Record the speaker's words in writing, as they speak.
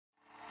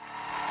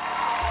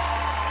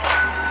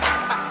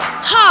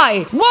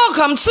Hi,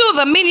 welcome to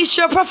the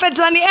ministry of Prophet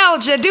Daniel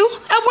Jedu,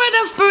 a word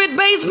and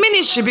spirit-based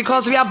ministry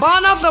because we are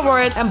born of the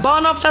word and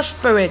born of the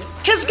spirit.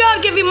 His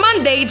God-given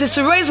mandate is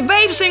to raise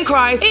babes in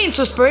Christ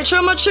into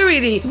spiritual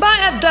maturity by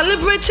a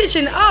deliberate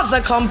teaching of the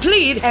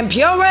complete and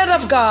pure word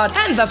of God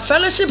and the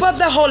fellowship of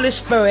the Holy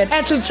Spirit,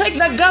 and to take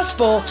the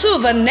gospel to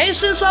the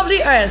nations of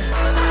the earth.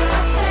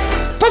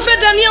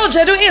 Prophet Daniel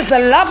Jedu is the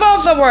lover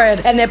of the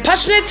word and a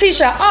passionate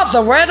teacher of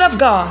the word of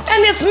God,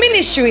 and his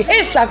ministry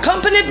is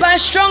accompanied by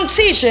strong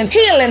teaching,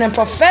 healing, and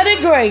prophetic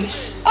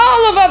grace.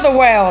 All over the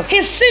world,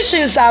 his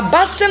teachings are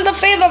boosting the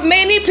faith of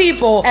many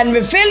people and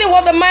revealing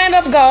what the mind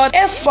of God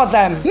is for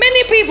them.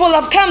 Many people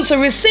have come to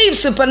receive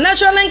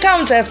supernatural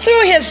encounters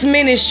through his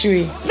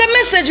ministry. The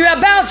message you're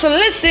about to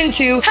listen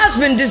to has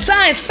been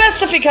designed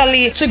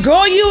specifically to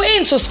grow you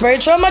into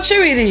spiritual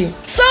maturity.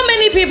 So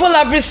many people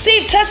have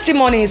received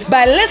testimonies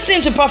by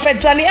listening to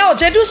Prophet Daniel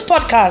Jedu's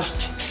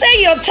podcast.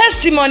 Say your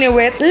testimony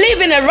with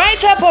leaving a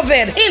write-up of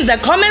it in the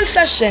comment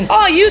section,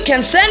 or you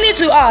can send it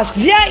to us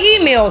via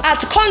email at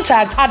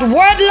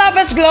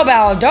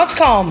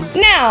contact@wordloversglobal.com.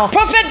 Now,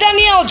 Prophet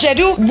Daniel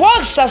Jedu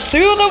walks us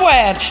through the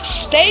word.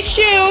 Stay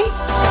tuned.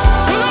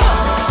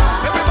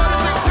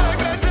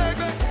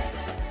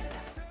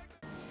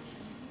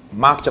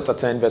 Mark chapter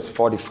 10 verse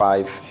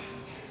 45.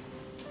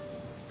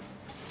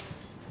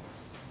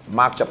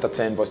 Mark chapter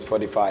 10 verse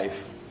 45.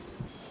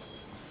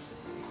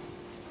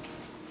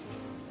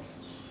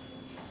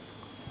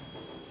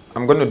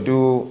 I'm going to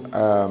do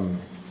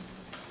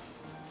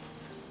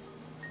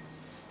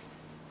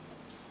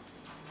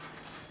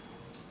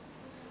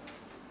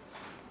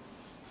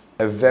a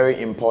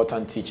very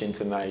important teaching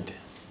tonight,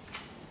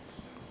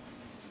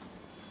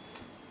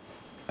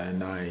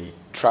 and I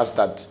trust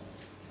that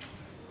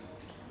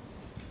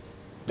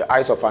the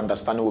eyes of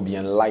understanding will be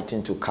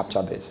enlightened to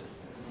capture this.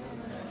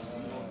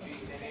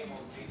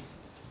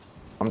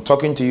 I'm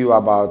talking to you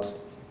about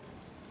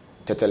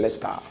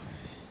Tetelestai.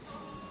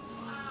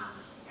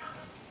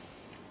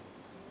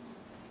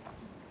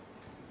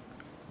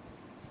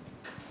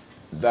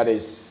 That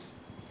is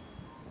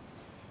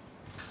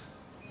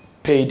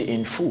paid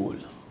in full.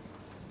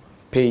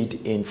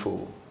 Paid in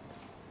full.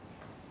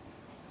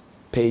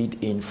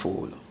 Paid in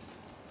full.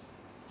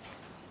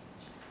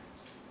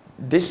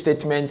 This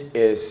statement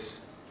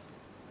is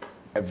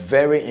a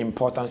very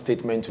important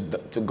statement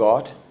to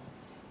God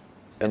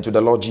and to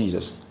the Lord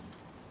Jesus.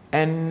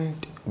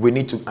 And we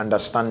need to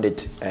understand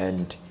it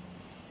and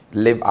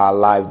live our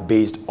life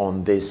based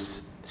on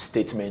this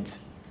statement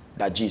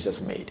that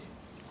Jesus made.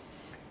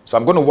 So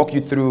I'm going to walk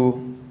you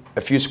through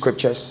a few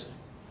scriptures,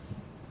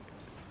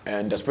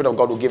 and the Spirit of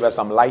God will give us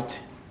some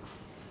light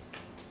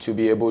to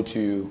be able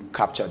to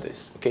capture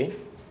this. Okay?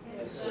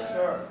 Yes,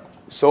 sir.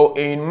 So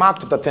in Mark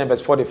chapter 10 verse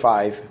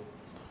 45,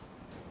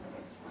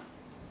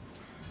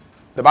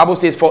 the Bible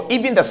says, "For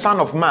even the Son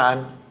of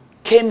Man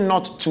came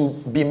not to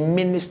be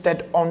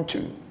ministered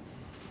unto,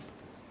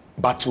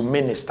 but to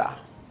minister,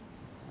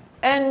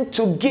 and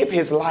to give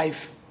his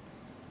life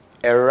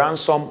a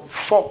ransom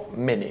for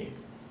many."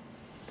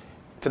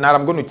 Tonight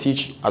I'm going to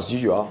teach as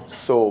usual,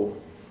 so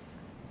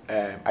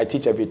I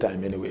teach every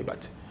time anyway,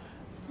 but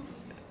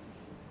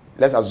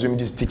let's assume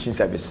this teaching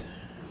service.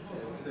 Yes,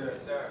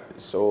 sir.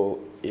 So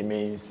it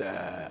means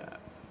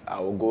I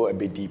will go a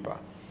bit deeper.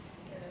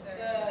 Yes,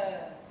 sir.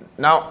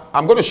 Now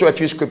I'm going to show a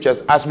few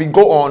scriptures. As we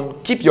go on,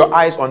 keep your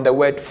eyes on the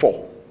word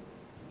 "for."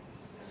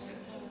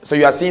 So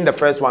you are seeing the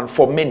first one,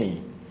 "for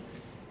many."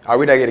 I'll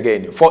read it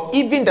again. "For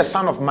even the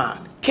Son of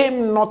Man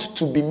came not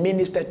to be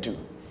ministered to,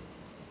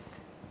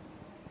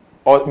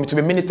 or to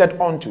be ministered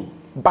unto,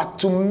 but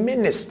to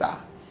minister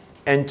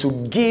and to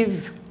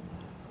give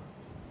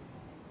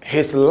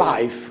his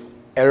life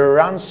a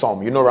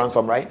ransom." You know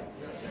ransom, right?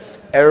 Yes,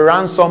 a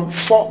ransom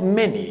for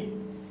many.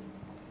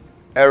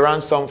 A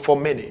ransom for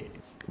many.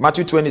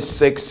 Matthew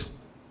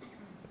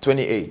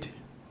 26:28.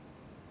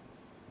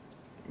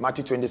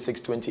 Matthew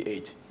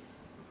 26:28.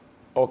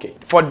 Okay.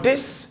 "For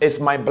this is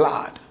my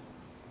blood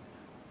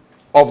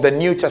of the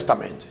New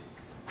Testament,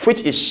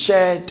 which is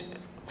shed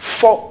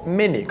for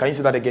many." Can you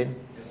say that again?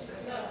 Yes,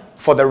 sir.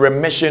 "For the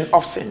remission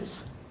of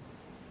sins.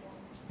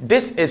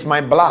 This is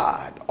my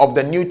blood of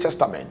the New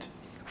Testament,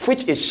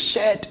 which is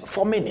shed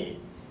for many,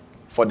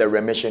 for the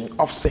remission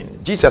of sin."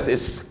 Jesus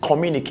is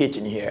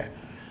communicating here,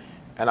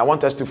 and I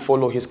want us to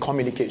follow his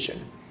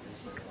communication.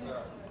 Yes,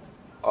 sir.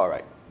 All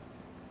right.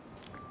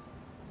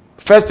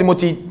 1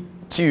 Timothy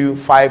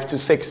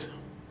 2:5-6.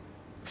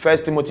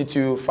 1 Timothy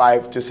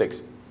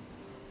 2:5-6.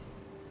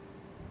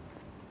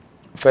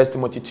 1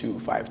 Timothy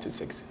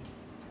 2:5-6.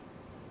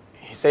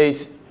 He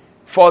says,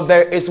 "For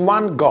there is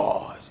one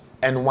God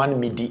and one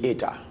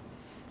mediator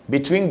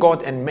between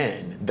God and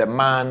men, the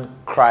man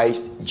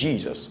Christ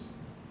Jesus."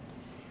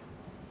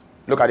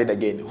 Look at it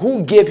again.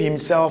 "Who gave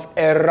himself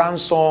a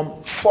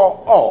ransom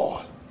for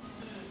all,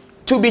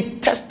 to be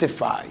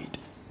testified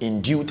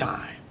in due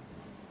time."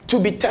 To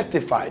be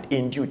testified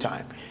in due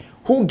time.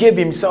 Who gave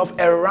himself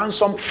a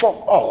ransom for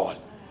all,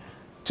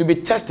 to be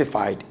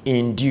testified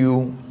in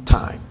due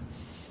time.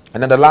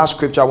 And then the last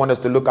scripture I want us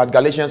to look at,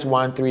 Galatians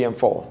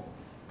 1:3-4.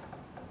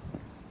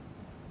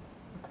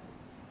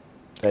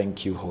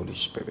 Thank you, Holy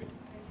Spirit.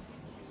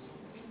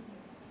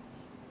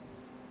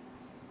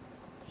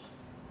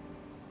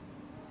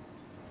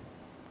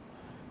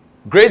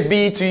 Grace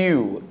be to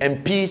you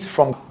and peace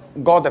from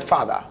God the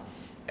Father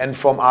and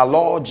from our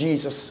Lord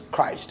Jesus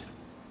Christ.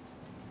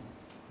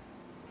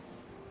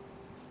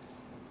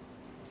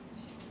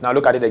 Now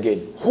look at it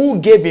again. Who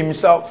gave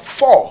himself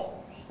for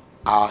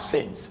our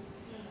sins,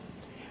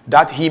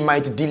 that he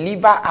might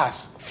deliver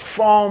us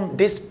from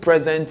this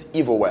present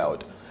evil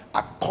world,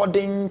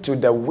 according to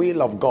the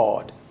will of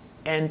God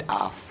and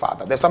our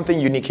Father. There's something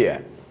unique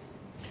here.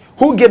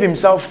 Who gave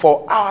himself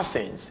for our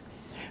sins,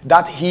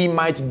 that he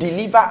might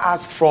deliver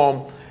us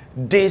from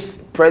this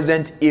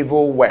present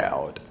evil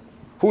world.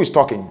 Who is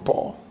talking?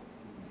 Paul.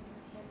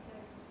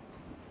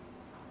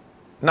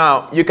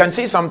 Now, you can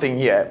see something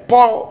here.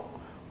 Paul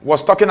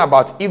was talking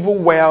about evil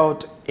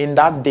world in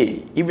that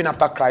day, even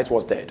after Christ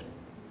was dead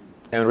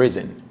and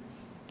risen.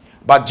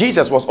 But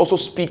Jesus was also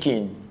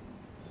speaking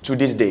to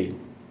this day.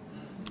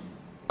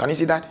 Can you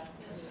see that?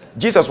 Yes,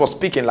 Jesus was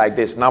speaking like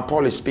this. Now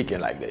Paul is speaking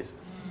like this.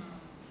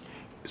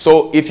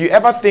 So if you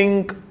ever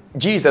think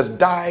Jesus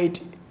died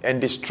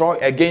and destroyed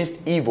against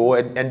evil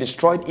and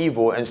destroyed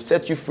evil and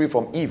set you free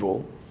from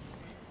evil,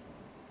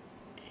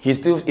 he's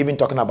still even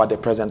talking about the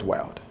present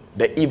world,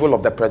 the evil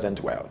of the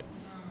present world,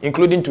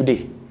 including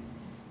today.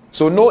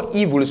 So no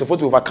evil is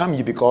supposed to overcome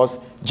you because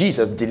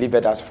Jesus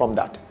delivered us from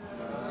that.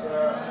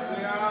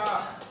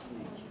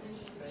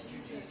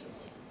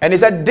 And he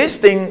said,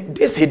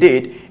 this he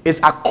did is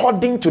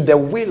according to the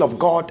will of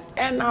God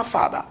and our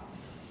Father.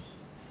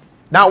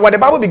 Now, when the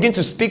Bible begins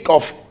to speak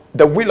of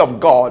the will of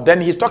God,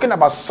 then he's talking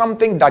about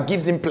something that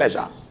gives him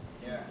pleasure.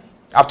 Yeah.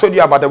 I've told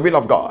you about the will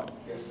of God.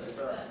 Yes,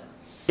 sir.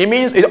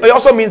 It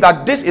also means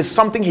that this is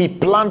something he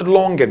planned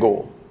long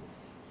ago.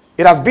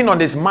 It has been on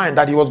his mind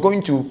that he was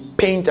going to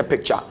paint a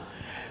picture.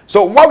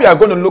 So what we are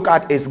going to look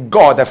at is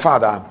God the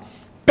Father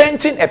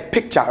painting a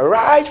picture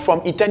right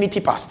from eternity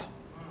past.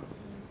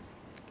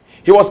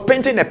 He was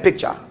painting a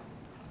picture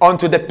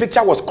until the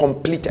picture was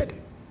completed.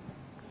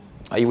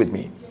 Are you with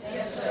me?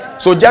 Yes, sir.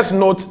 So just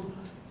note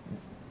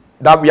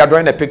that we are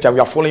drawing a picture. We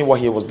are following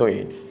what he was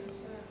doing.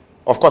 Yes,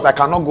 of course, I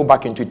cannot go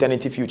back into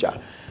eternity future.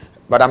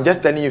 But I'm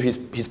just telling you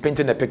he's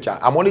painting a picture.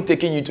 I'm only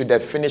taking you to the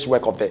finished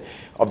work of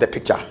the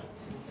picture.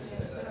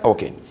 Yes,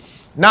 okay.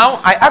 Now,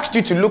 I asked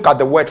you to look at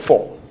the word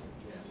for.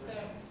 Yes, sir.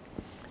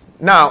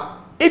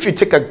 Now, if you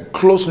take a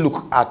close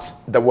look at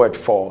the word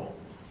for,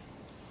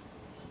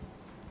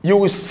 you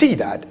will see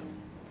that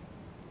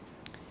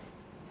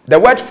the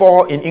word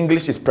for in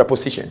English is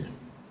preposition.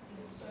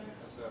 Yes, sir.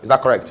 Is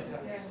that correct?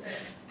 Yes, sir.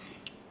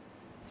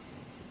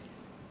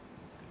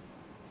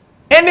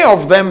 Any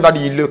of them that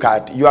you look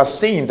at, you are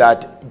seeing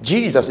that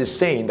Jesus is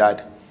saying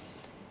that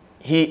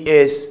he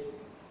is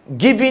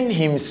giving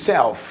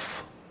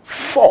himself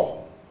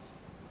for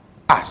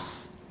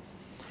us,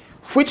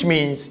 which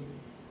means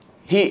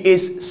he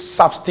is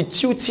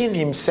substituting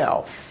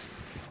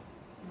himself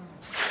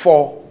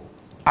for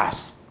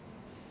us.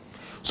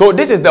 So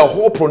this is the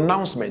whole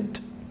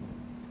pronouncement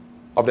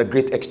of the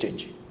great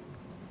exchange.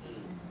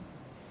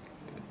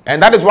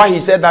 And that is why he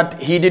said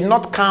that he did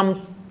not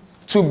come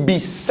to be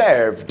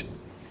served.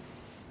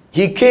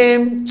 He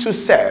came to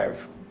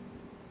serve.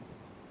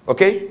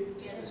 Okay?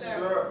 Yes,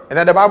 sir. And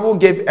then the Bible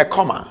gave a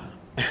comma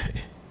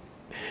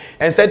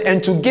and said,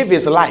 and to give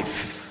his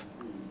life.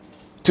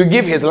 To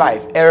give his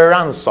life, a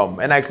ransom.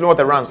 And I explain what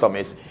a ransom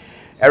is.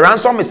 A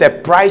ransom is a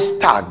price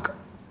tag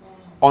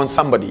on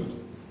somebody.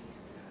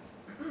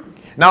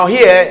 Now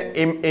here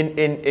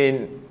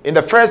in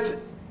the first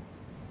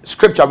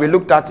scripture we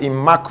looked at in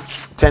Mark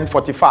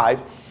 10:45,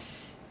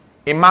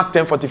 in Mark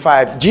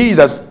 10:45,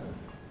 Jesus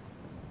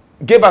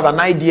gave us an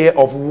idea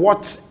of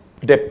what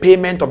the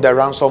payment of the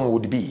ransom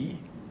would be.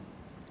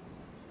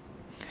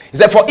 He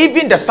said, for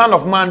even the Son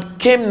of Man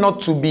came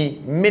not to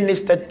be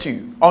ministered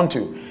to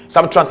unto.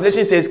 Some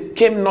translation says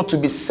came not to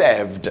be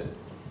served,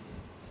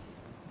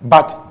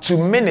 but to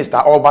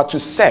minister, or but to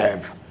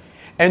serve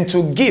and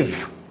to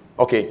give.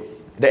 Okay.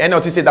 The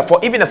NLT says that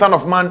for even the Son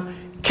of Man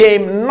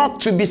came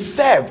not to be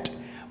served,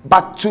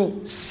 but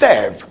to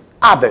serve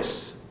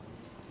others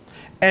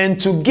and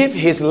to give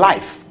his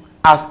life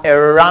as a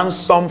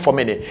ransom for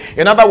many.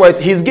 In other words,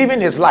 he's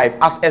giving his life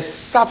as a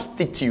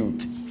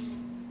substitute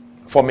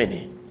for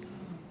many.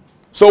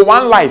 So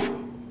one life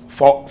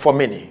for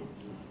many.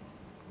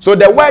 So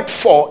the word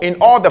for in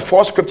all the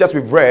four scriptures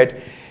we've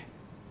read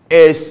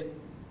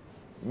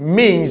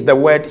means the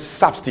word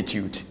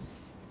substitute.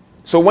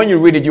 So when you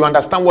read it, you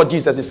understand what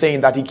Jesus is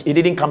saying, that he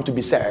didn't come to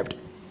be served.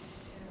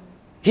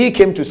 He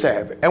came to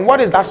serve. And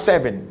what is that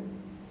serving?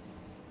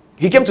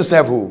 He came to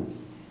serve who?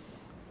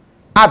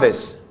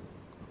 Others.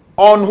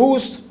 On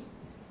whose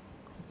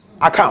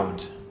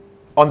account?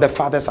 On the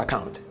Father's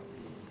account.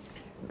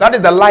 That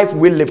is the life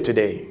we live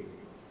today.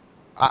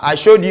 I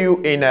showed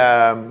you in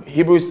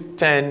Hebrews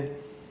 10,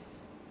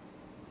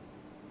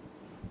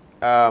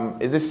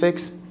 is this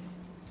 6?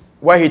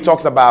 Where he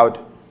talks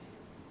about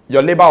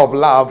your labor of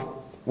love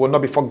will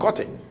not be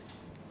forgotten.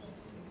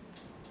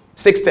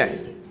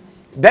 6:10.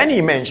 Then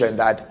he mentioned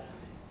that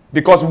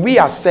Because we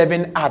are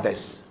serving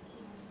others.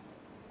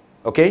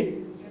 Okay?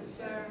 Yes,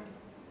 sir.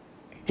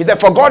 He said,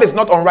 for God is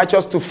not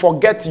unrighteous to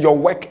forget your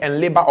work and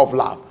labor of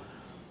love,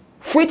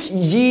 which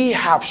ye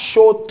have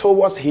showed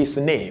towards his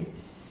name,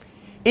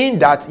 in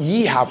that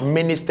ye have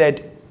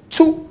ministered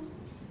to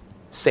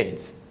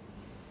saints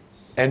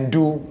and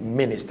do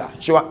minister.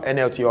 Show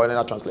NLT or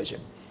another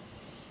translation.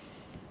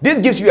 This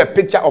gives you a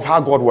picture of how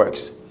God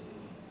works.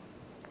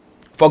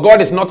 For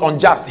God is not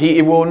unjust.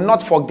 He will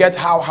not forget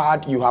how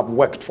hard you have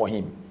worked for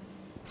him.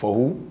 For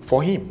who?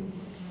 For him.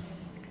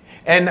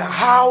 And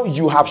how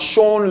you have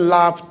shown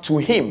love to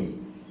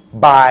him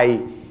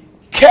by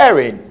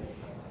caring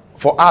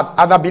for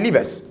other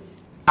believers,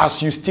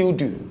 as you still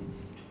do.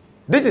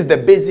 This is the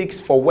basics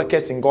for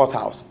workers in God's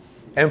house,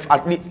 and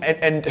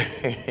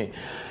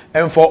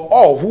and for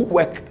all who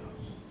work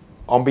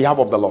on behalf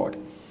of the Lord.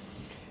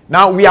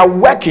 Now we are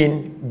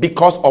working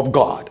because of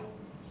God.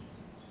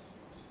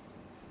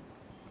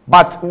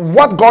 But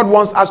what God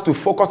wants us to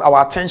focus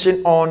our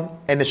attention on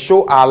and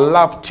show our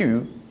love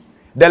to,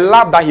 the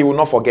love that he will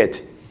not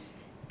forget,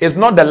 is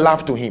not the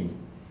love to him.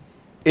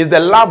 It's the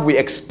love we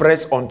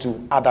express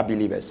unto other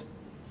believers.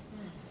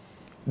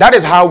 That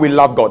is how we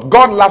love God.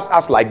 God loves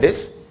us like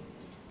this,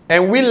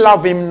 and we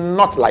love him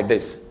not like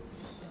this.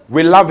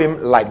 We love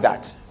him like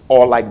that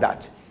or like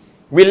that.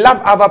 We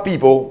love other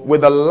people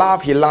with the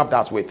love he loved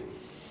us with.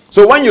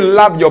 So when you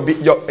love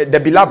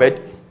the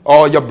beloved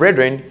or your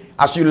brethren,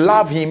 as you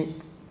love him,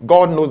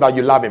 God knows that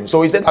you love him.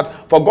 So he said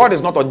that for God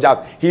is not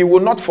unjust. He will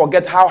not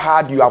forget how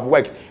hard you have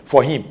worked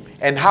for him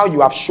and how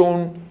you have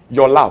shown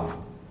your love.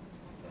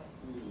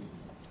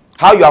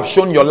 How you have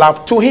shown your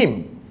love to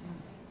him.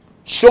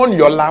 Shown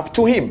your love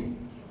to him.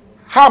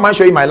 How am I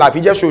showing my love?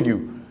 He just showed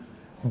you.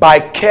 By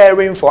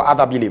caring for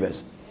other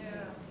believers.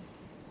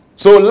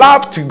 So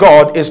love to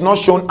God is not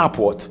shown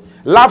upward.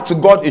 Love to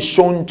God is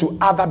shown to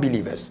other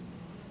believers.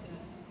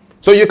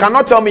 So you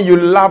cannot tell me you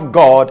love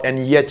God and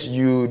yet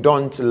you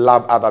don't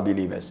love other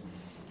believers.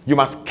 You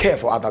must care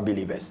for other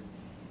believers.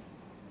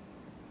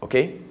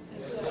 Okay?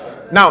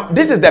 Yes, now,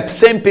 this is the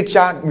same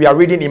picture we are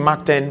reading in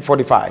Mark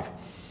 10:45.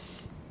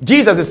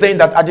 Jesus is saying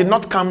that I did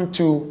not come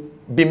to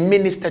be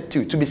ministered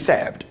to be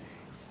served,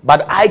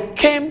 but I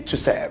came to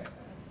serve.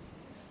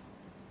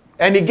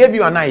 And he gave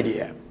you an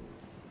idea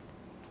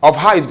of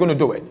how he's going to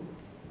do it.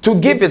 To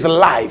give his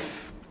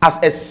life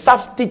as a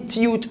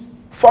substitute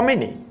for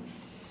many.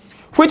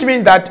 Which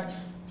means that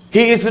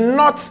he is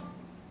not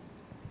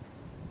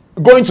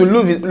going to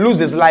lose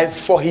his life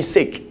for his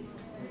sake.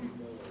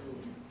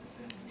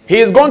 He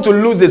is going to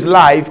lose his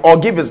life or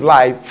give his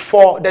life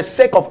for the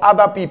sake of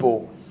other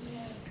people.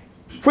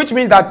 Which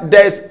means that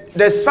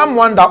there's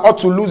someone that ought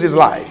to lose his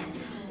life.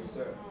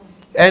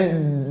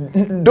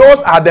 And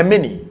those are the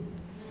many.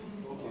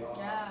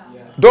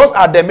 Those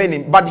are the many.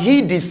 But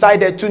he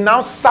decided to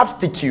now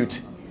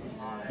substitute.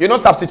 You know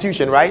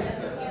substitution, right?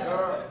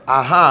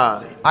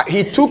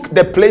 He took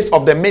the place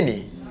of the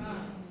many.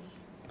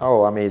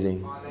 Oh,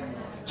 amazing.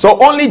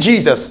 So only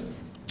Jesus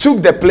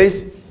took the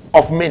place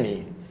of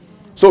many.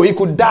 So he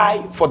could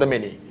die for the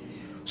many.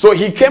 So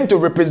he came to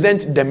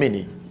represent the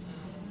many.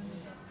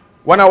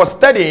 When I was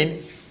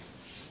studying,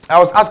 I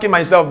was asking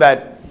myself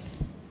that,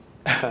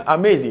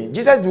 amazing,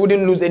 Jesus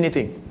wouldn't lose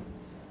anything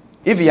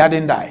if he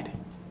hadn't died.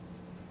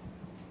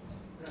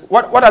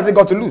 What has he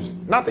got to lose?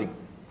 Nothing.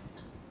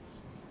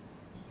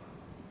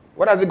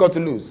 What has he got to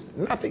lose?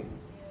 Nothing.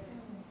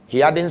 He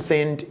hadn't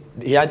sinned.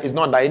 He's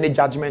not under any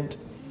judgment.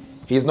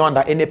 He's not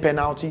under any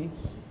penalty.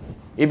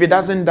 If he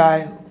doesn't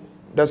die,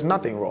 there's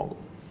nothing wrong.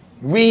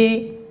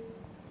 We,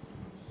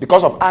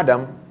 because of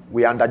Adam,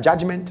 we are under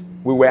judgment.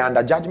 We were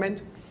under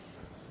judgment.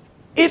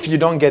 If you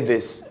don't get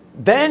this,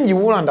 then you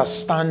won't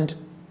understand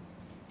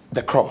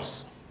the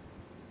cross.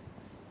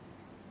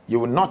 You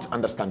will not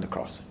understand the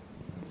cross.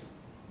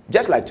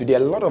 Just like today, a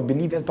lot of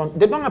believers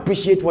don't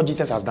appreciate what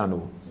Jesus has done.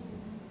 No.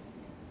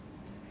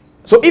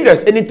 So if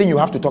there's anything you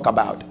have to talk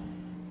about,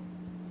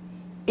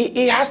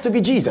 it has to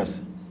be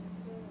Jesus.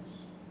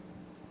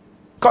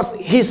 Because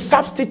he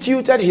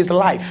substituted his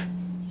life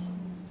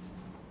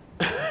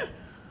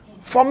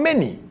for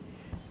many.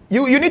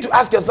 You need to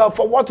ask yourself,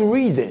 for what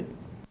reason?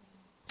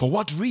 For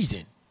what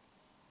reason?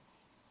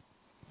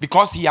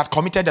 Because he had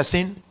committed a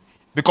sin?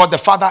 Because the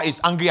Father is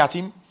angry at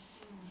him?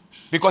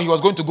 Because he was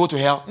going to go to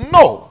hell?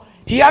 No.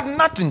 He had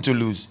nothing to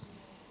lose.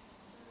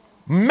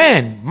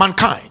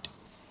 Mankind.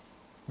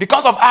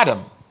 Because of Adam.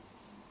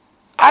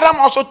 Adam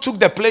also took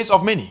the place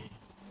of many.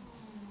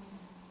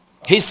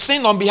 He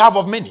sinned on behalf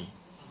of many.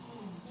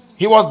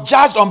 He was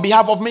judged on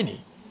behalf of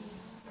many.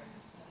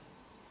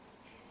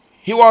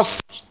 He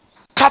was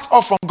cut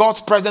off from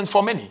God's presence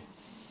for many.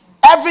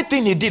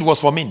 Everything he did was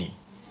for many.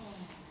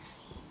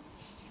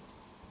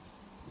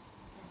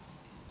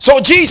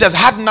 So Jesus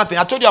had nothing.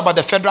 I told you about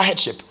the federal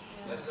headship.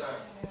 Yes,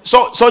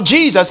 sir. So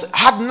Jesus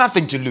had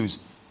nothing to lose.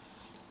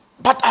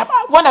 But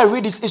when I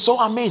read this, it's so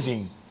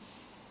amazing.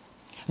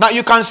 Now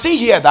you can see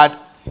here that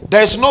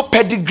there is no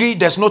pedigree,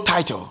 there's no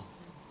title.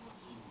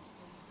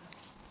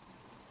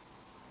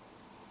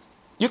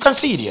 You can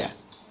see it here.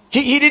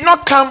 He did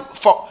not come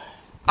for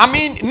I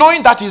mean,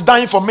 knowing that he's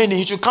dying for many,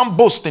 he should come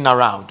boasting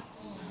around.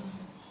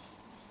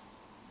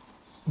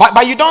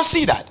 But you don't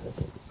see that.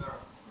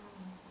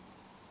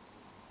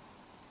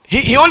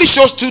 He only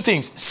shows two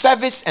things: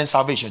 service and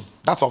salvation.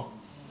 That's all.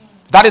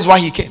 That is why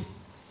he came.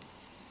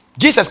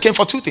 Jesus came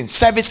for two things: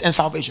 service and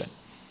salvation.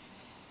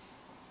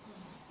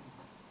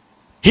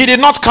 He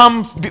did not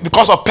come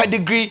because of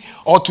pedigree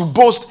or to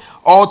boast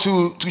or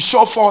to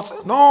show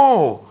forth.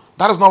 No,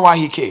 that is not why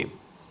he came.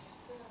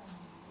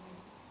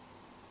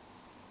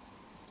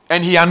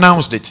 And he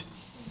announced it.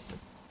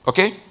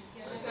 Okay?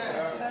 Yes,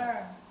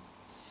 sir.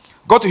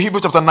 Go to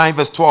Hebrews chapter 9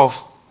 verse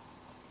 12.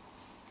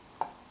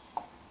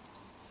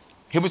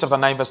 Hebrews chapter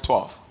 9 verse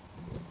 12.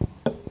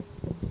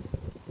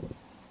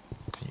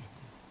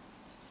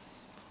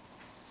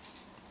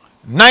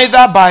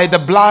 Neither by the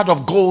blood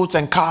of goats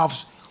and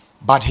calves,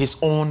 but his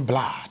own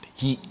blood,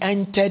 he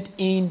entered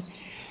in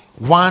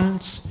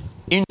once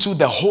into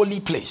the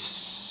holy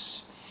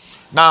place.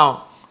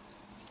 Now,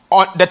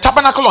 on the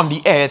tabernacle on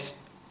the earth,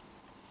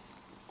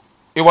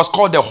 it was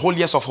called the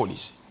holiest of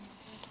holies.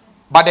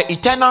 But the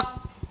eternal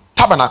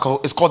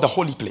tabernacle is called the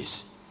holy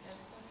place.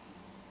 Yes,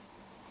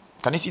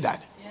 Can you see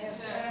that?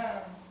 yes,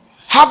 sir.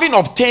 Having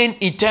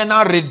obtained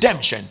eternal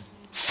redemption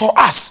for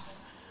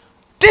us,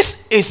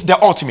 this is the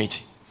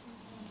ultimate.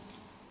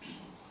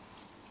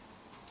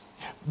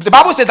 The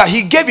Bible says that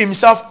he gave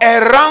himself a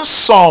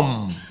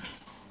ransom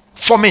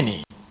for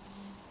many.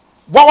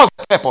 What was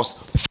the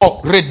purpose?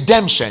 For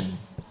redemption.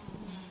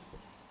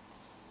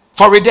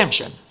 For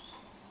redemption.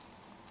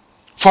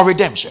 For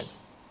redemption.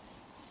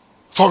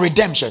 For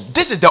redemption.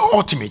 This is the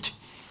ultimate.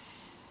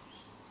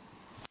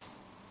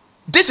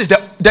 This is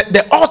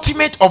the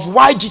ultimate of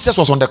why Jesus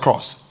was on the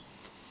cross.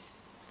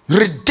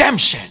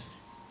 Redemption.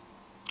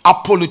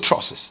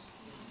 Apolutrosis.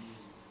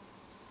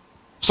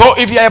 So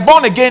if you are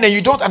born again and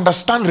you don't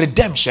understand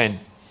redemption,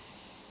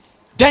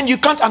 then you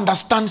can't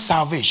understand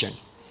salvation.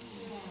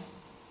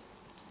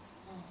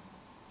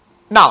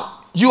 Now,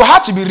 you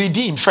have to be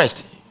redeemed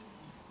first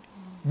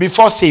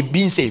before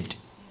being saved.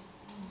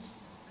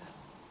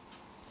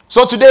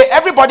 So today,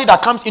 everybody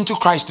that comes into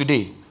Christ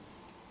today,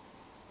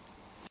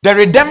 the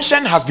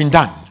redemption has been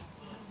done.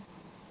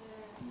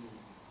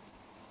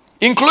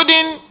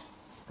 Including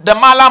the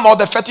malam or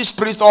the fetish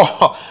priest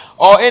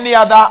or any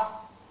other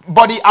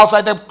body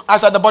outside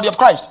the body of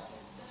Christ.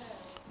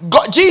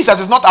 God, Jesus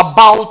is not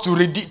about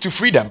to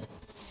free them.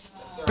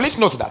 Yes, please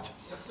note that.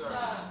 Yes,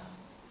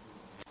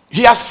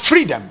 he has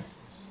freed them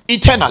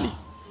eternally.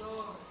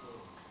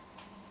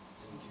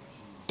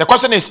 The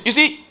question is, you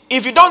see,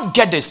 if you don't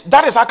get this,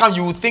 that is how come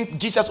you would think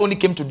Jesus only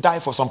came to die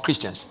for some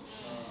Christians.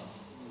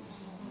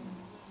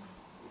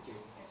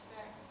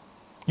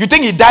 You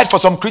think he died for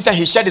some Christians,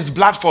 he shed his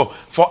blood for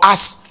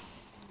us.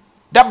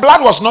 The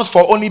blood was not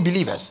for only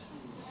believers.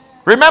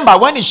 Remember,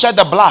 when he shed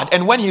the blood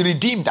and when he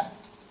redeemed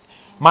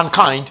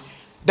mankind,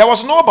 there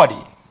was nobody.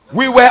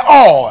 We were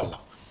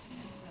all.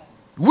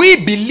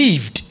 We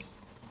believed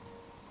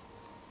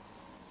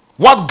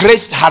what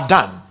grace had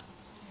done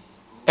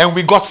and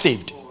we got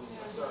saved.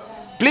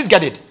 Please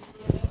get it.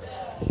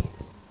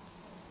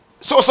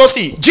 So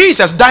see,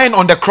 Jesus dying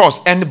on the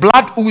cross and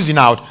blood oozing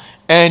out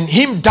and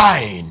him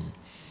dying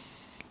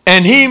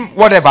and him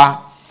whatever,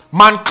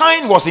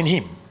 mankind was in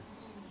him.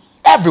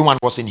 Everyone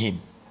was in him.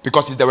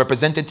 Because he's the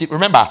representative.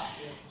 Remember,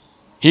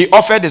 he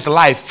offered his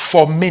life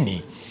for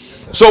many.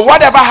 So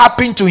whatever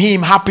happened to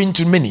him happened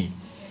to many.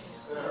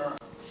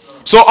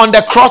 So on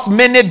the cross,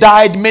 many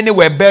died, many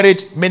were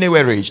buried, many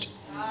were raised.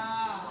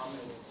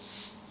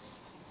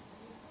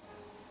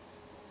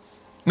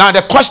 Now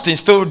the question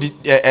still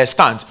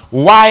stands.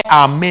 Why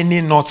are many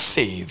not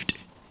saved?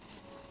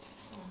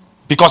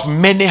 Because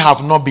many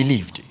have not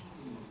believed.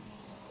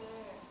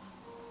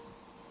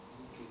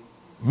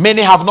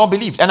 Many have not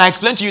believed. And I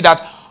explained to you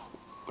that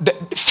the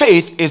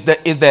faith is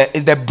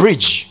the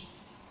bridge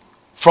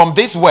from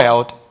this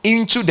world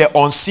into the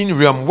unseen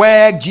realm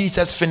where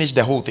Jesus finished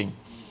the whole thing.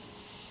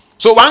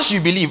 So once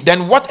you believe,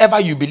 then whatever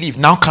you believe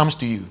now comes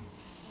to you.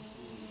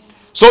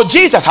 So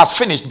Jesus has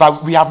finished,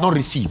 but we have not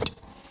received.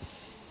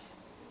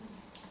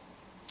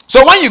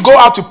 So when you go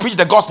out to preach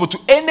the gospel to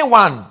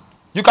anyone,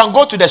 you can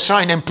go to the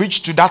shrine and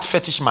preach to that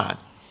fetish man.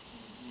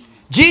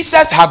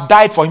 Jesus had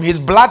died for him. His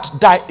blood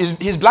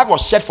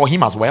was shed for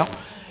him as well.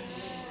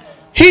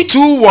 He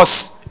too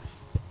was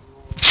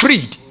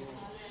freed.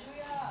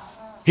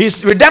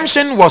 His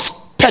redemption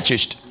was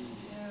purchased.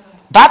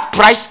 That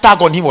price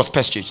tag on him was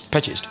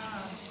purchased.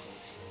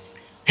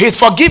 His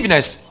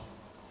forgiveness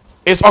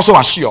is also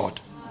assured.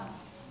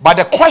 But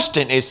the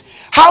question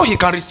is, how he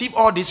can receive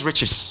all these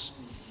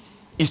riches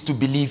is to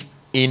believe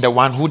in the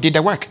one who did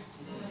the work.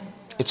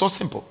 It's so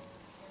simple.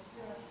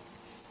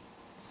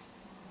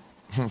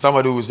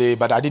 Somebody will say,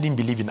 but I didn't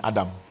believe in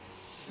Adam.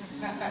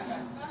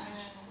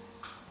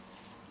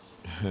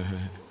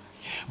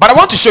 But I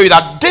want to show you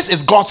that this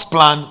is God's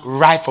plan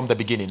right from the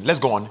beginning. Let's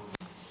go on.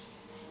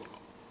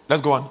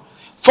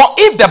 For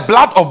if the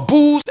blood of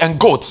bulls and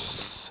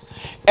goats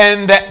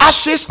and the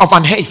ashes of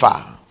an heifer,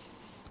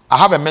 I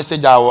have a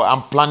message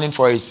I'm planning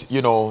for is,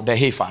 the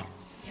heifer.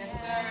 Yes,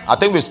 sir. I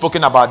think we've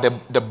spoken about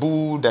the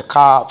bull, the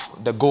calf,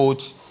 the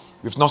goat.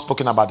 We've not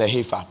spoken about the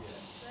heifer.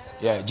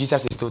 Yeah,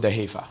 Jesus is still the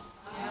heifer.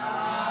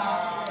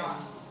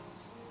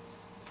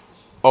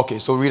 Okay,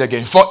 so read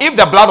again. For if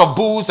the blood of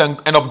bulls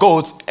and of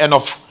goats and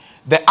of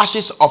the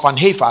ashes of an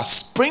heifer,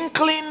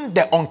 sprinkling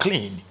the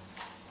unclean,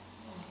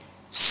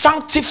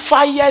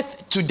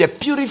 sanctifieth to the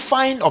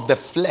purifying of the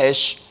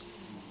flesh,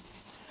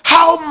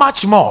 how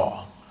much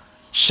more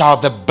shall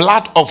the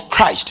blood of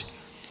Christ,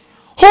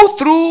 who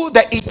through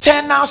the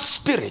eternal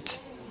Spirit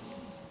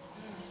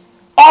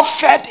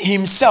offered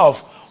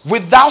himself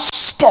without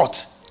spot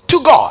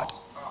to God,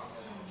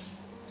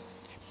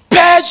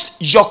 purged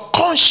your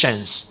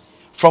conscience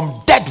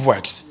from dead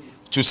works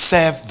to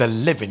serve the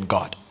living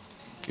God.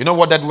 You know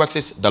what dead works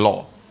is? The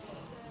law.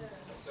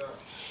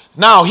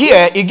 Now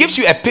here it gives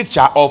you a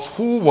picture of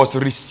who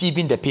was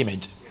receiving the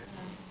payment.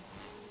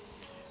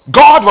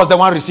 God was the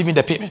one receiving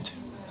the payment,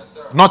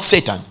 not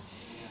Satan.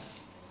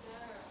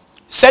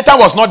 Satan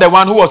was not the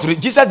one who was.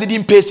 Jesus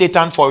didn't pay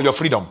Satan for your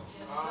freedom.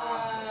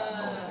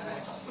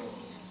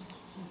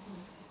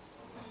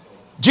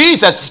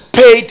 Jesus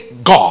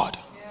paid God.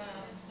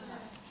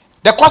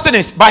 The question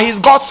is, by his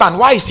God's son,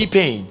 why is he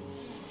paying?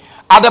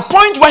 At the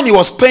point when he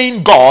was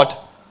paying God,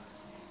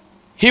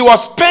 he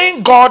was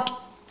paying God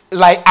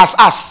like as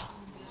us,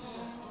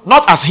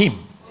 not as him.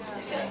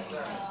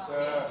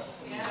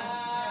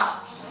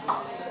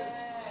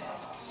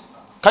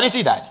 Can you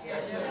see that?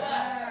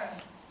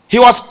 He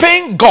was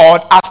paying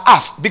God as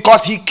us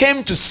because he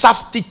came to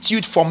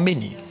substitute for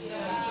many.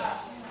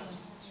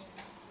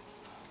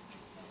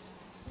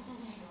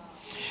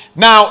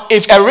 Now,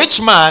 if a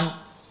rich man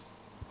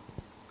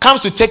comes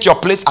to take your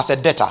place as a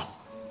debtor,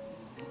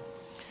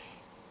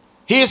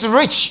 he is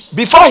rich.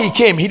 Before he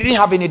came, he didn't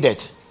have any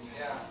debt.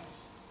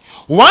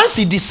 Once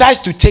he decides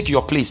to take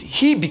your place,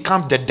 he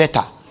becomes the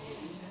debtor.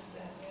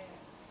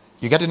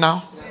 You get it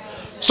now?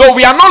 So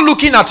we are not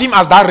looking at him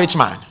as that rich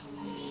man.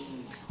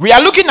 We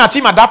are looking at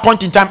him at that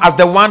point in time as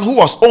the one who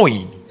was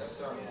owing.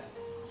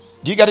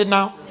 Do you get it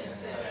now?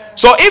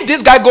 So if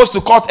this guy goes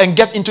to court and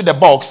gets into the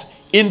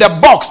box, in the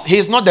box, he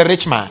is not the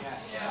rich man.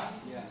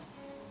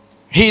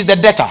 He is the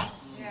debtor.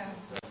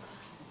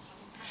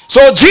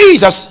 So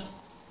Jesus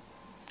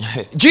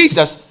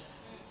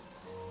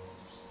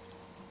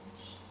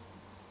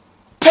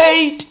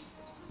paid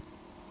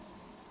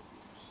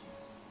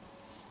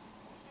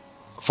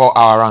for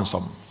our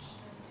ransom.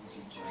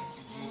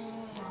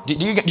 Do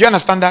you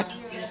understand that?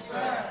 Yes,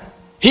 sir.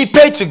 He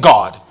paid to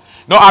God.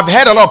 Now, I've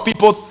heard a lot of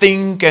people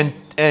think and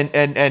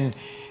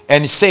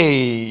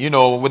say, you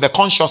know, with the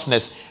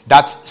consciousness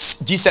that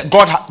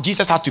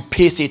Jesus had to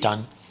pay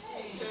Satan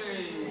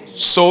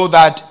so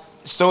that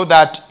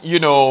you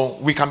know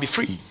we can be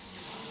free.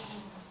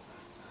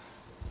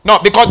 No,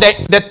 because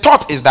the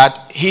thought is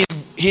that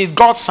he's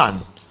God's son.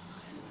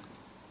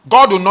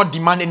 God will not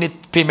demand any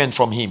payment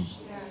from him.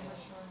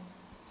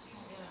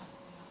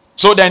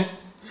 So then,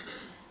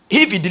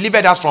 if he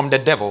delivered us from the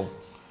devil,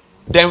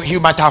 then he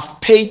might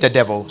have paid the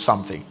devil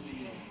something.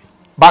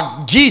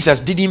 But Jesus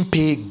didn't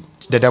pay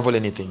the devil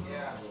anything.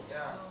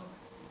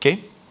 Okay?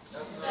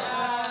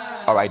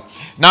 All right.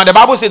 Now the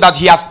Bible says that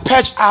he has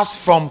purged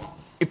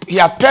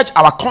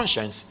our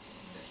conscience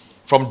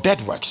from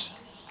dead works.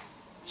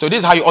 So this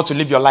is how you ought to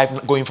live your life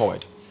going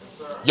forward.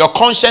 Your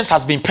conscience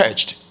has been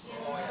purged.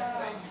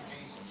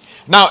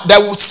 Now,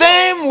 the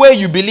same way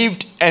you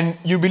believed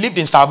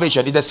in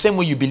salvation is the same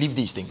way you believe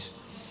these things.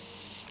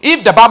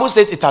 If the Bible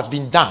says it has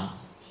been done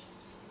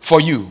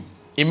for you,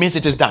 it means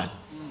it is done.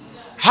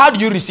 How do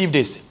you receive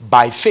this?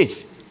 By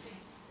faith.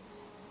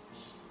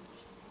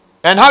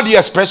 And how do you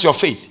express your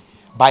faith?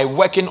 By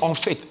working on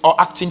faith or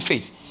acting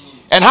faith.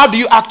 And how do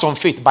you act on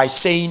faith? By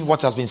saying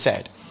what has been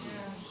said.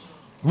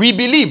 We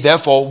believe,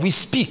 therefore we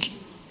speak.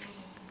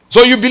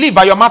 So you believe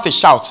by your mouth is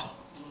shout.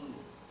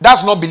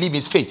 That's not believe,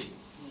 is faith.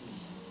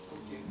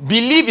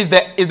 Believe is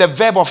the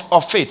verb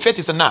of faith. Faith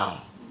is a noun.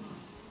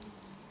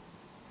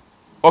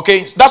 Okay,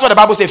 that's what the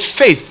Bible says.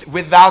 Faith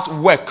without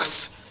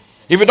works.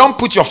 If you don't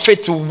put your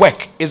faith to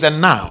work, is a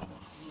noun.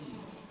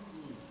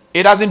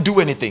 It doesn't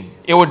do anything.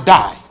 It will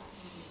die.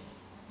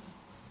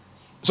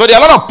 So there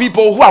are a lot of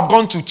people who have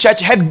gone to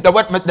church, heard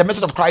the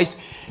message of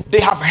Christ. They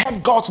have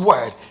heard God's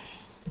word.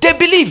 They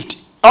believed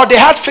or they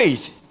had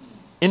faith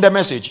in the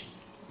message,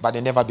 but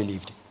they never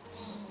believed.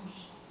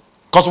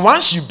 Because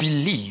once you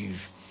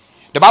believe,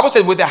 the Bible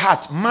says with the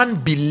heart, man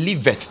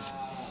believeth.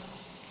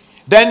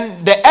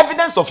 Then the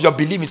evidence of your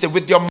belief is that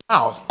with your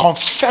mouth,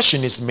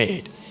 confession is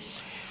made.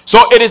 So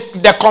it is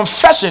the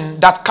confession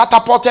that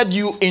catapulted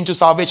you into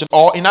salvation,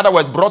 or in other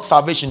words, brought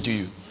salvation to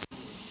you.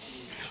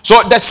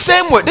 So the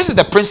same way, this is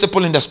the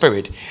principle in the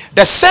spirit.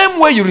 The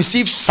same way you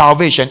receive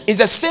salvation is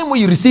the same way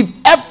you receive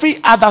every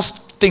other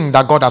thing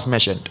that God has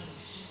mentioned.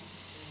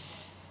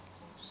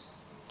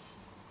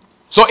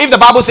 So if the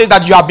Bible says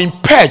that you have been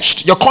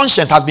purged, your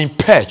conscience has been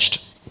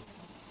purged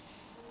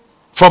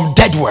from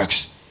dead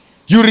works,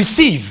 you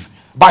receive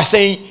by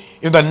saying,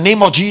 in the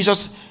name of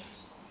Jesus,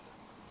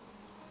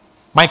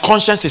 my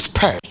conscience is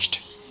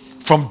purged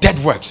from dead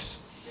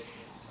works.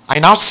 I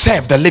now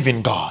serve the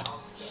living God.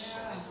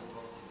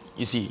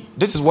 You see,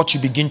 this is what you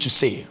begin to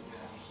say.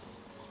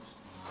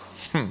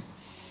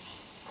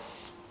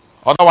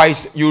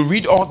 Otherwise, you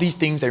read all these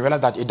things and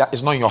realize that it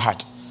is not in your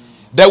heart.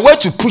 The way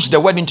to push the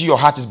word into your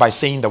heart is by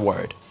saying the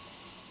word.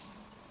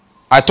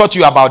 I taught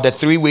you about the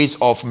 3 ways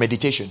of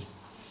meditation.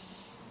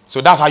 So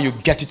that's how you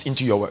get it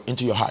into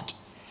your heart.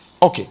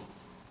 Okay.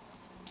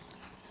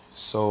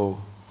 So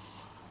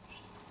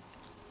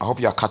I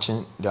hope you are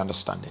catching the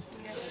understanding.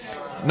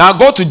 Now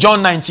go to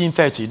John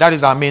 19:30. That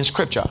is our main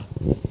scripture.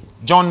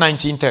 John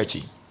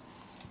 19:30.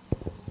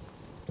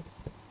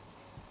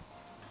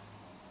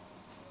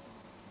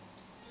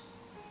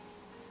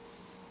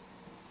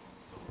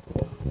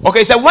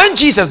 Okay, so when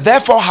Jesus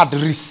therefore had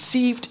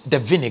received the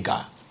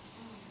vinegar,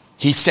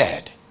 he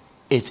said,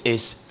 "It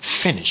is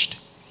finished."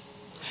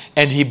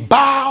 And he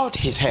bowed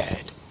his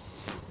head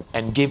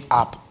and gave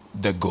up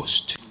the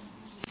ghost.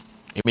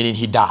 Meaning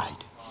he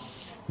died.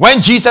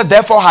 When Jesus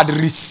therefore had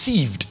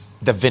received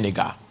the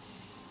vinegar,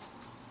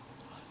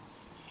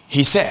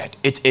 he said,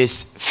 "It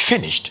is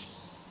finished."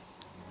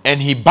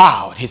 And he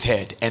bowed his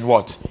head and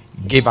what?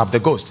 Gave up the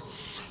ghost.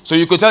 So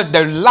you could tell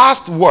the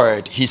last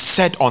word he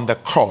said on the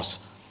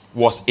cross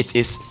was, "It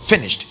is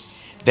finished."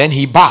 Then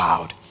he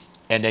bowed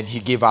and then he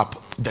gave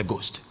up the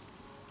ghost.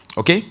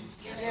 Okay?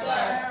 Yes,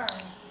 sir.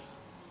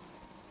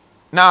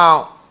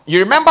 Now, you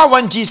remember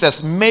when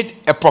Jesus made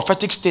a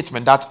prophetic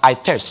statement that I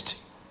thirst.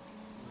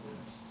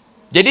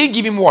 They didn't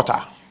give him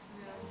water.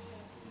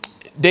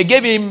 They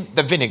gave him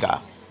the vinegar.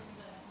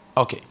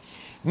 Okay.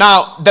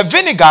 Now, the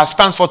vinegar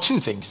stands for 2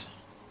 things.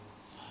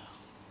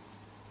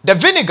 The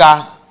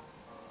vinegar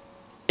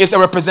is a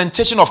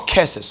representation of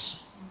curses.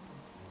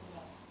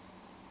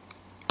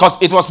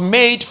 Because it was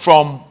made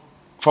from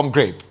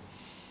grape.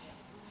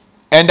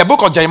 And the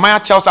book of Jeremiah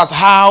tells us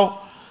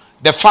how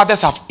the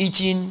fathers have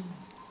eaten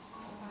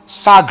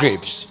sour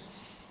grapes.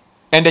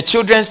 And the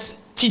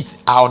children's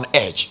teeth are on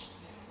edge.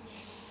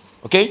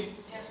 Okay?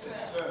 Yes,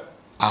 sir.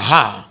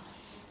 Aha.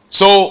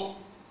 So,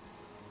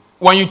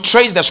 when you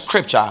trace the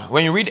scripture,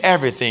 when you read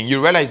everything,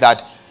 you realize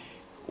that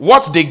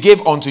what they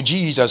gave unto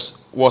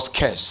Jesus was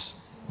curse.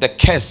 The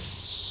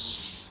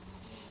curse.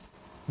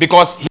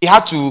 Because he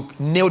had to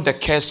nail the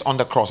curse on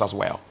the cross as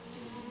well.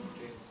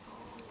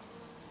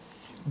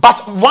 But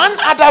one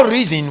other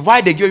reason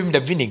why they gave him the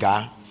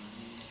vinegar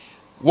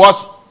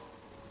was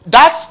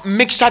that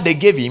mixture they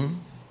gave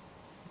him,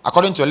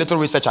 according to a little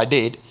research I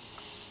did,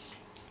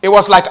 it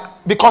was like,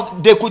 because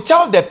they could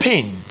tell the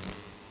pain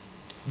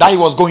that he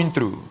was going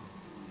through.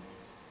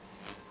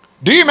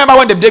 Do you remember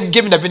when they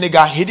gave him the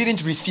vinegar, he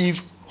didn't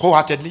receive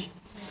wholeheartedly?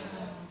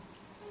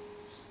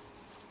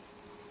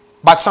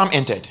 But some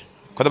entered.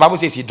 Because the Bible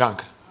says he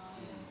drank.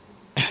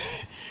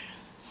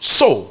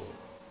 So,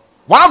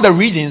 one of the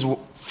reasons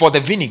for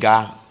the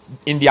vinegar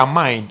in their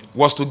mind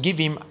was to give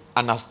him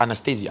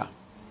anesthesia.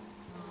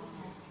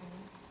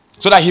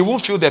 So that he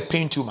won't feel the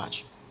pain too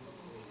much.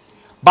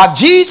 But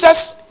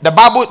Jesus, that's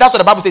what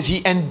the Bible says,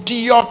 he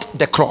endured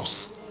the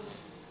cross.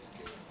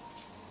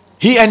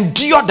 He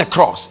endured the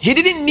cross. He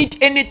didn't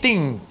need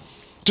anything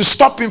to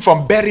stop him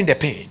from bearing the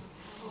pain.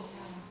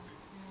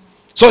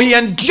 So he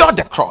endured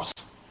the cross.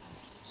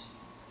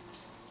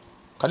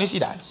 Can you see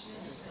that?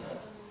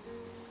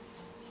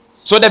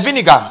 So the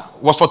vinegar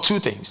was for 2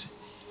 things.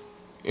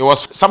 It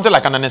was something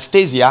like an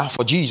anesthesia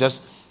for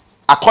Jesus,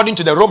 according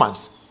to the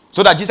Romans,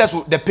 so that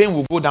the pain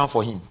will go down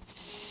for him.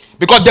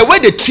 Because the way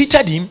they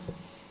treated him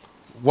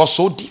was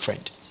so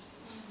different.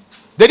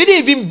 They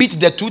didn't even beat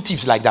the 2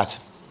 thieves like that.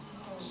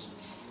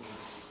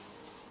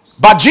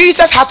 But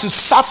Jesus had to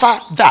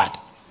suffer that.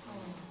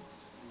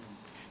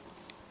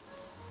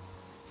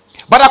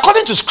 But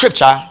according to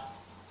scripture,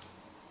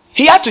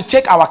 he had to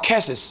take our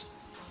curses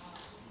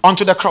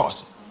onto the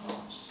cross.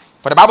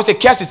 For the Bible says,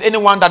 "Curse is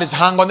anyone that is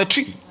hung on the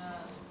tree."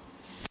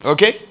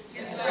 Okay?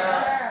 Yes,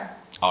 sir.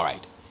 All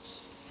right.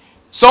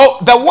 So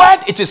the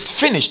word "it is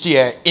finished"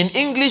 here, in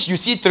English you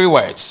see 3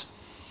 words.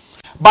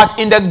 But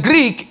in the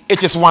Greek,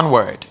 it is 1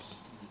 word.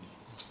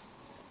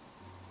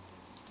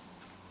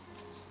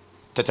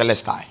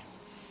 Tetelestai.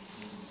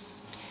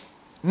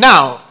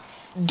 Now,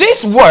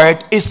 this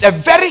word is a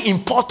very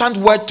important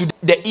word to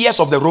the ears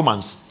of the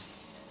Romans.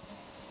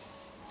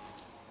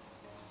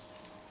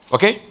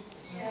 Okay?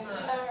 Yes,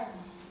 sir.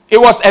 It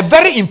was a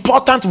very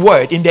important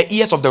word in the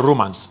ears of the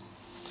Romans.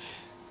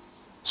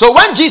 So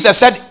when Jesus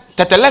said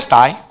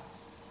tetelestai,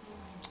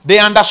 they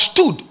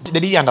understood. They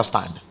didn't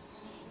understand.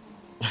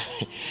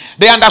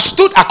 They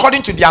understood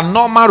according to their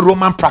normal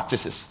Roman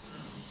practices.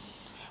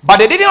 But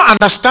they didn't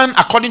understand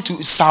according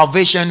to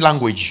salvation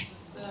language.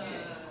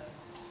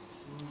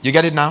 You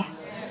get it now?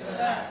 Yes,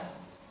 sir.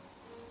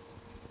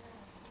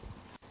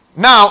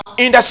 Now,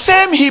 in the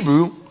same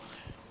Hebrew,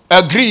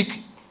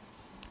 Greek,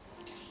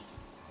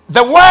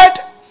 the word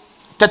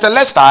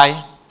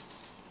tetelestai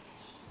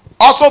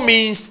also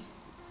means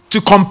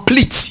to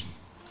complete.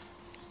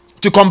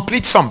 To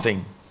complete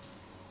something.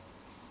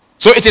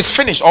 So it is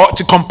finished, or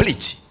to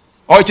complete,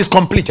 or it is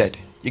completed.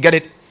 You get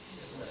it?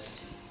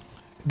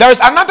 There is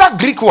another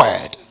Greek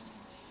word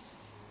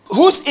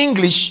whose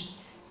English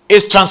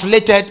is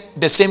translated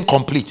the same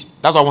complete.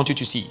 That's what I want you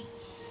to see.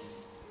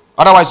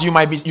 Otherwise, you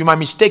might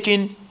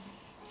mistaken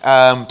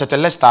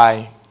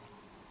tetelestai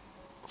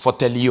for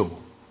telio.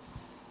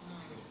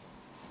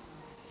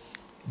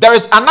 There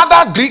is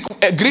another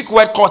Greek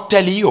word called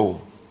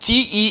telio,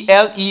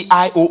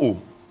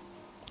 T-E-L-E-I-O-O,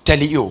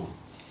 telio,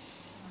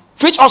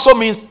 which also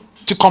means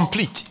to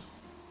complete.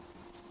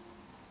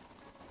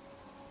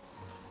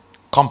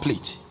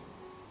 Complete.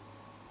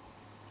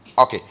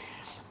 Okay.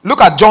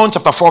 Look at John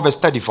chapter 4 verse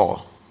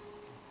 34.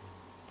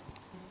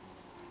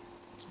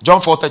 John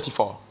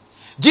 4:34.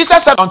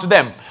 Jesus said unto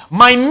them,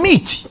 my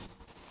meat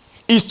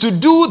is to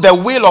do the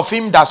will of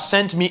him that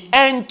sent me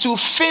and to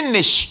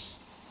finish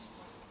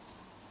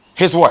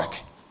his work.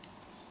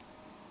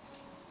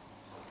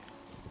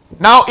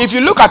 Now, if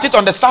you look at it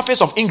on the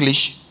surface of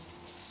English,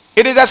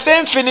 it is the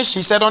same finish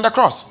he said on the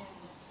cross.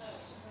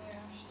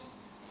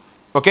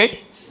 Okay?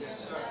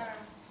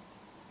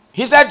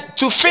 He said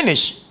to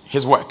finish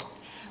his work.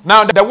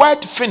 Now, the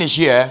word finish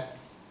here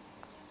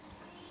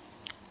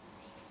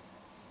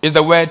is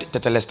the word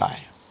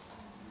tetelestai.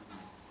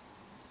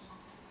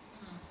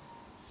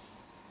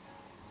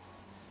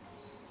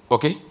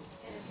 Okay?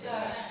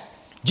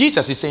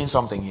 Jesus is saying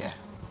something here.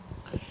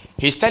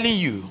 He's telling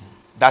you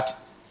that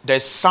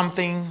there's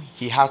something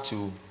he had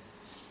to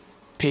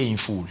pay in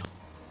full.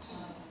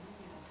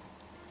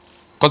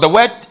 Because the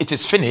word it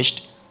is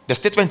finished, the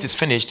statement is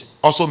finished,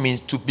 also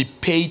means to be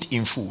paid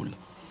in full.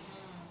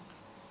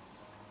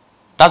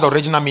 That's the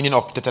original meaning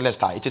of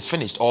tetelestai. It is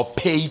finished or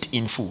paid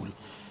in full.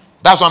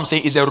 That's what I'm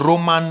saying. It's a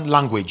Roman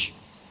language.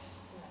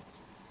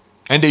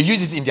 And they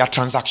use it in their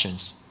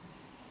transactions.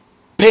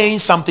 Paying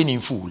something in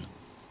full.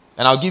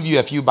 And I'll give you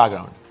a few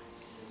background.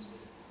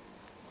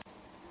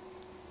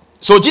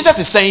 So Jesus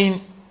is saying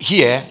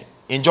here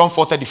in John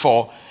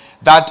 4:34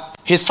 that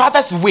his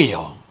Father's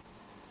will.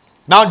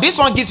 Now this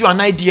one gives you an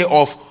idea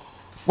of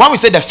when we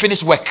say the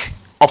finished work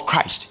of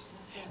Christ.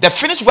 The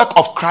finished work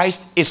of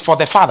Christ is for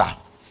the Father.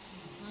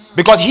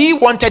 Because he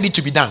wanted it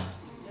to be done.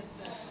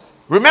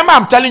 Remember,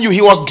 I'm telling you,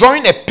 he was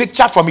drawing a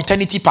picture from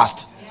eternity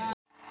past.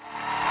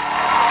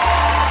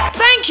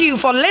 Thank you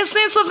for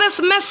listening to this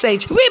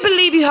message. We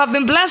believe you have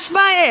been blessed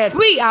by it.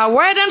 We are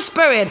Word and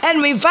Spirit,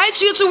 and we invite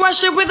you to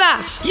worship with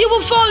us. You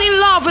will fall in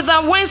love with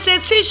our Wednesday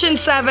teaching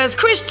service,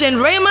 Christian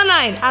Rhema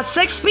 9 at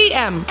 6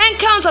 p.m.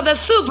 Encounter the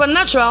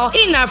supernatural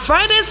in our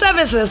Friday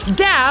services,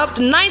 Depth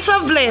Night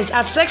of Bliss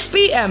at 6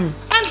 p.m.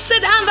 And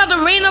sit under the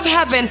rain of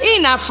heaven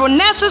in our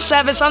Funesis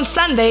service on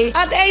Sunday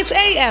at 8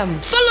 a.m.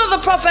 Follow the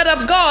Prophet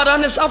of God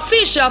on his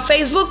official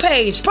Facebook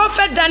page,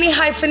 Prophet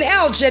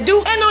Danny-El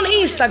Jedu, and on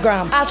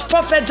Instagram as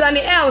Prophet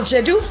Danny-El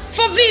Jedu.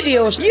 For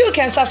videos, you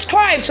can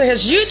subscribe to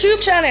his YouTube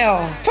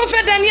channel.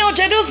 Prophet Danny-El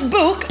Jedu's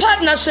book,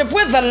 Partnership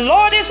with the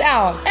Lord, is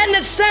out, and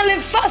it's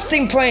selling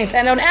fasting print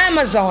and on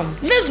Amazon.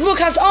 This book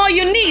has all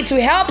you need to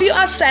help you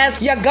access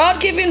your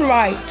God-given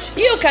right.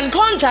 You can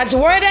contact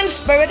Word and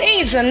Spirit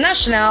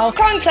International.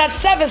 Contact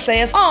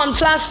services on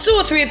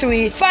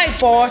 +233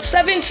 54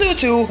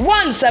 722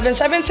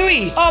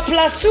 1773 or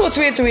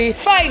 +233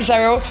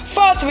 50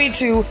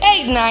 432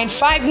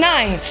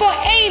 8959 for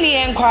any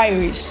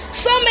enquiries.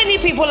 So many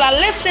people are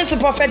listening to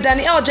Prophet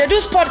Danny-El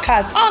Jedu's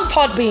podcast on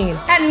Podbean,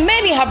 and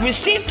many have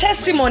received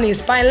testimonies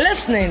by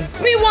listening.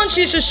 We want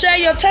you to share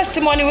your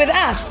testimony with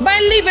us by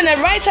leaving a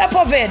write-up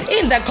of it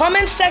in the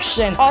comment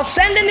section or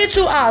sending it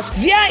to us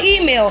via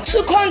email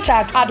to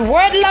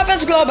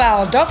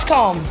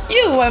contact@wordloversglobal.com.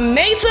 You were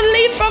made to live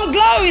from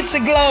glory to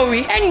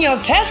glory, and your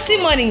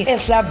testimony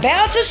is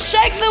about to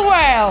shake the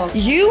world.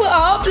 You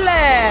are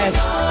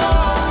blessed.